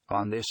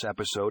On this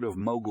episode of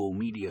Mogul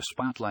Media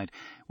Spotlight,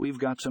 we've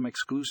got some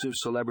exclusive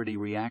celebrity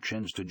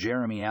reactions to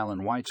Jeremy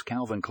Allen White's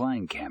Calvin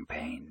Klein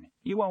campaign.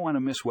 You won't want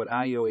to miss what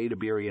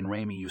Edebiri and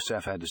Ramy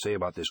Youssef had to say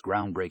about this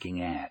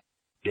groundbreaking ad.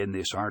 In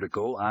this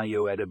article,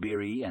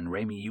 Edebiri and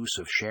Ramy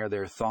Youssef share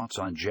their thoughts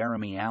on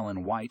Jeremy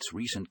Allen White's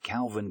recent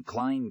Calvin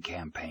Klein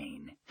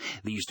campaign.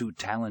 These two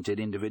talented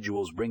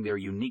individuals bring their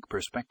unique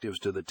perspectives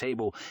to the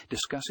table,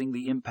 discussing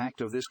the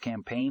impact of this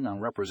campaign on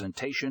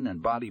representation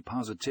and body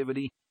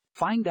positivity.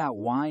 Find out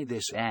why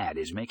this ad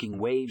is making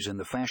waves in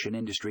the fashion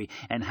industry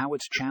and how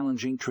it's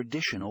challenging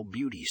traditional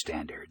beauty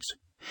standards.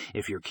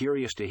 If you're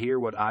curious to hear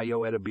what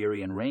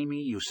Edebiri and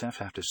Ramy Youssef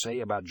have to say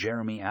about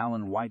Jeremy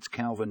Allen White's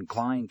Calvin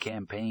Klein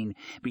campaign,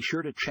 be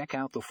sure to check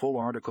out the full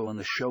article in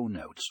the show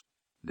notes.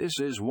 This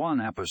is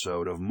one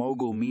episode of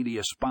Mogul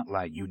Media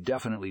Spotlight you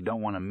definitely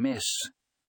don't want to miss.